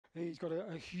He's got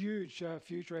a huge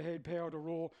future ahead. Power to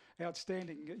Roar,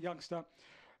 outstanding youngster.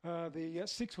 The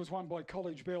 6th was won by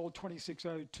College Bell,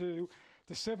 26.02.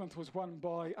 The 7th was won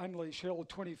by Unleash Hell,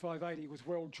 25.80, was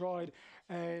well tried.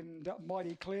 And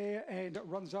Mighty Claire and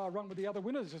Runzar run with the other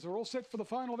winners as they're all set for the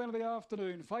final event of the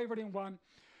afternoon. Favourite in 1.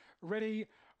 Ready,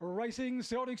 racing.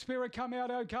 Celtic Spirit come out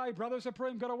okay. Brother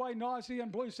Supreme got away nicely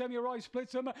and Blue Samurai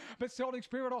splits them. But Celtic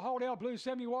Spirit will hold out. Blue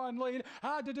Samurai in lead.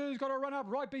 Hard to Do's got to run up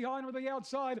right behind with the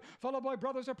outside. Followed by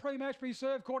Brother Supreme. Ashby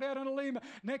Serve caught out on a limb.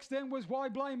 Next then was Why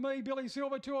Blame Me. Billy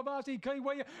Silver, Tuivasi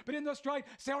Kiwi. But in the straight,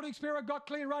 Celtic Spirit got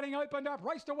clear running, opened up,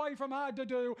 raced away from Hard to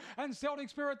Do. And Celtic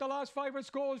Spirit, the last favourite,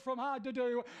 scores from Hard to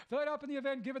Do. Third up in the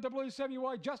event, give it to Blue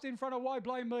Samurai just in front of Why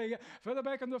Blame Me. Further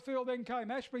back in the field then came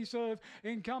Ashby Serve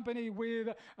in company with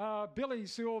Billy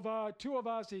Silver,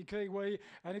 Tuivasi Kiwi,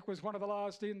 and it was one of the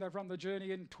last in. They've run the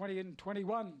journey in 20 and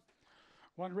 21.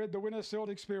 One red, the winner,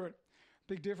 Celtic Spirit.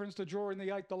 Big difference to draw in the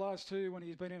 8th, the last 2, when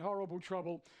he's been in horrible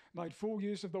trouble. Made full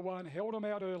use of the 1, held him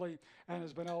out early, and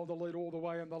has been able to lead all the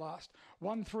way in the last.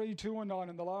 1, 3, 2 and 9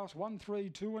 in the last. 1, 3,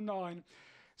 2 and 9.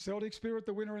 Celtic Spirit,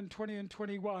 the winner in 20 and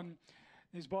 21.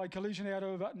 Is by collision out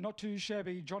of Not Too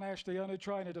Shabby. John Ash, the owner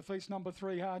trainer, defeats number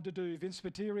 3, Hard to Do. Vince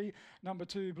Spiteri, number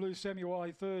 2, Blue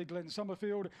Samurai, 3rd. Glenn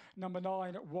Summerfield, number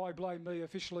 9, Why Blame Me,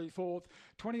 officially 4th.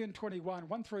 20 and 21,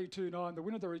 1, 3, 2, 9. The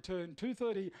winner of the return,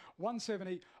 230,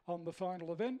 170 on the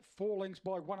final event. 4 lengths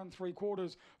by 1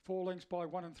 3/4. 4 lengths by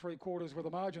 1 3/4 were the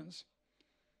margins.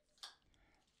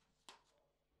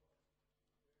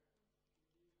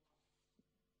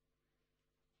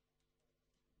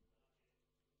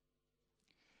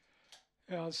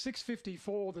 Uh,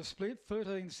 6.54 the split,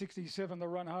 13.67 the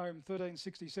run home,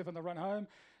 13.67 the run home,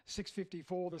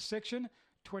 6.54 the section,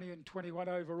 20 and 21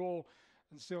 overall.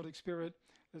 And Celtic Spirit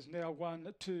has now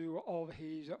won 2 of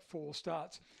his 4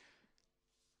 starts.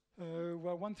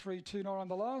 1, 3, 2, 9 on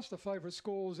the last, the favourite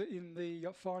scores in the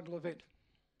final event.